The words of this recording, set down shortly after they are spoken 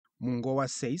Mungowa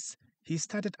says he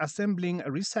started assembling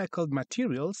recycled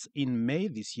materials in May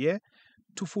this year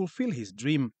to fulfill his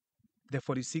dream. The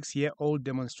 46-year-old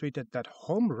demonstrated that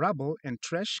home rubble and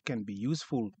thresh can be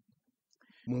useful.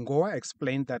 Mungowa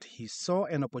explained that he saw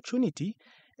an opportunity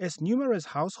as numerous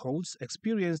households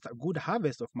experienced a good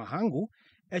harvest of mahangu,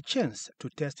 a chance to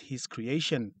test his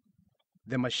creation.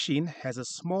 The machine has a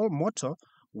small motor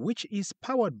which is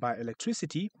powered by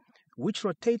electricity, which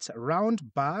rotates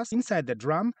round bars inside the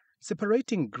drum,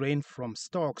 separating grain from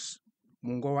stalks.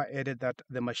 Mungowa added that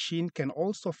the machine can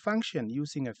also function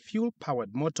using a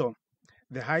fuel-powered motor.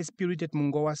 The high-spirited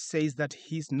Mungowa says that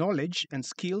his knowledge and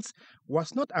skills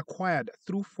was not acquired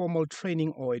through formal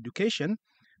training or education,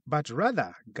 but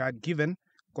rather God-given,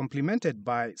 complemented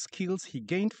by skills he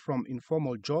gained from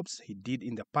informal jobs he did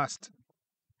in the past.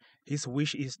 His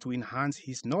wish is to enhance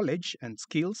his knowledge and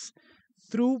skills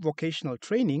through vocational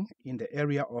training in the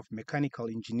area of mechanical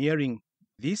engineering.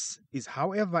 This is,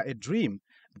 however, a dream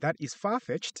that is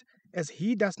far-fetched as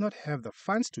he does not have the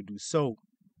funds to do so.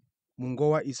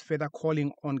 Mungowa is further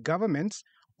calling on governments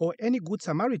or any good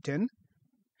Samaritan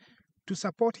to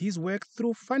support his work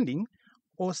through funding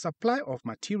or supply of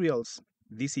materials.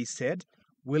 This, he said,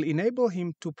 will enable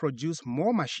him to produce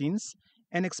more machines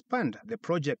and expand the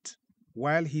project.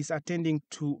 While he's attending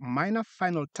to minor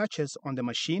final touches on the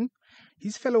machine,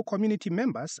 his fellow community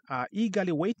members are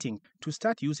eagerly waiting to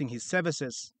start using his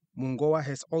services. Mungowa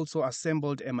has also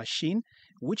assembled a machine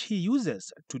which he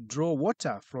uses to draw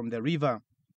water from the river.